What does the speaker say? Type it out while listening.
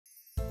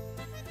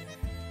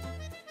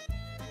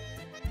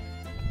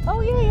Oh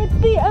yay, it's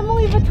the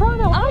Emily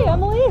Vitrano. Hi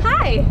Emily.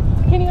 Hi.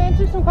 Can you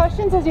answer some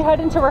questions as you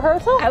head into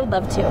rehearsal? I would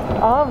love to.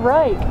 All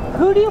right.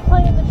 Who do you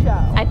play in the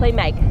show? I play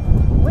Meg.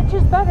 Which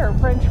is better,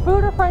 French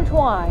food or French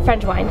wine?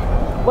 French wine.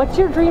 What's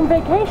your dream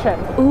vacation?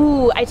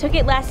 Ooh, I took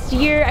it last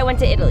year. I went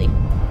to Italy.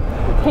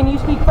 Can you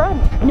speak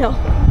French? No.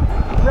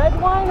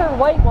 Red wine or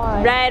white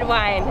wine? Red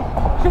wine.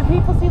 Should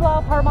people see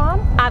La Parmon?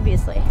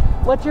 Obviously.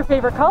 What's your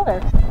favorite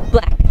color?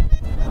 Black.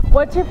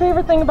 What's your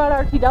favorite thing about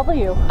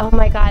RTW? Oh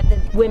my God, the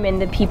women,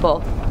 the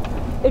people.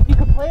 If you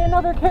could play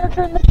another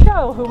character in the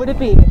show, who would it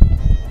be?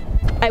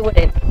 I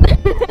wouldn't.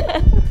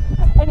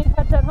 Any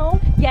pets at home?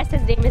 Yes,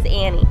 his name is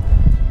Annie.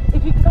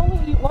 If you could only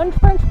eat one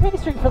French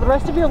pastry for the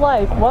rest of your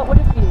life, what would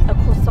it be? A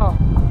croissant.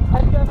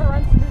 Have you ever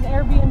rented an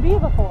Airbnb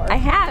before? I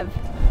have.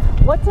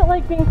 What's it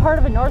like being part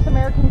of a North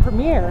American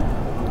premiere?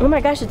 Oh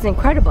my gosh, it's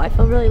incredible. I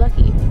feel really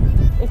lucky.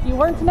 If you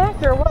weren't an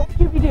actor, what would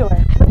you be doing?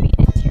 I would be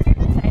an interior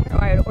designer,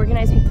 or I would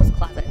organize people's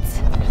closets.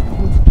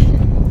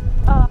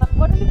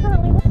 What are you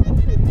currently listening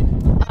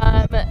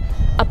to?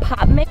 A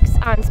pop mix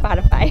on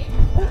Spotify.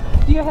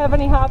 Do you have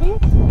any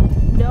hobbies?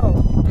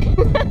 No.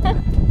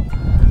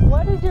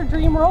 What is your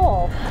dream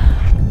role?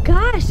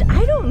 Gosh,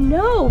 I don't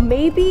know.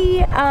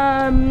 Maybe,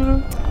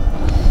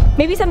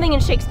 maybe something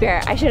in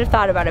Shakespeare. I should have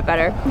thought about it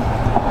better.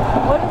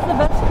 What is the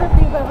best trip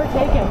you've ever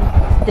taken?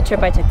 The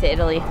trip I took to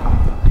Italy.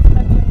 Have you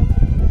ever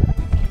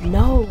been there?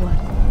 No.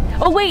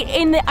 Oh wait,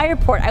 in the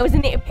airport. I was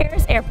in the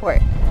Paris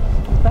airport.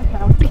 That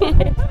counts.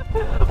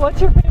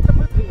 What's your favorite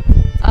movie?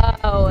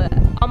 Oh,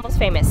 Almost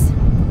Famous.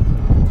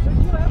 Would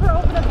you ever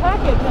open a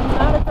package and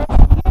not address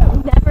to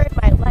you? Never in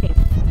my life.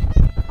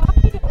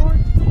 Coffee or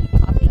tea?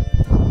 Coffee.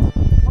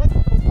 What's the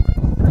worst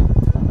trip?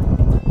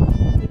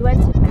 We went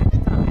to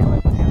Mackinac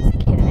Island when I was a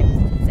kid and it was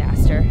a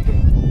disaster.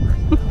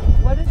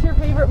 What is your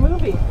favorite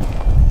movie?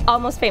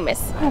 Almost Famous.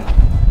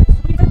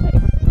 Sweet or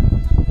savory?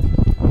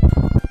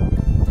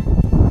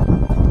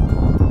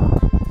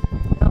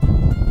 No.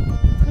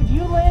 Could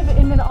you live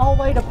in an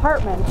all-white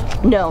apartment?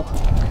 No.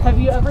 Have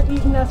you ever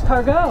eaten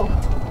escargot?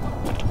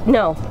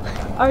 No.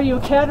 Are you a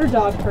cat or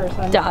dog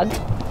person? Dog.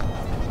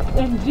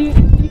 And do you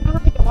know how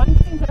to get wine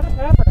stains out of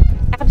fabric?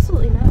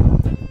 Absolutely not.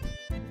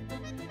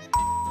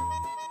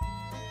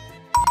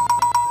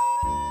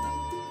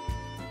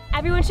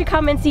 Everyone should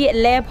come and see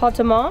Les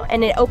Appartements,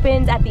 and it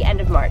opens at the end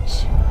of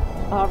March.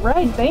 All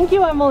right, thank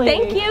you, Emily.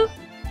 Thank you.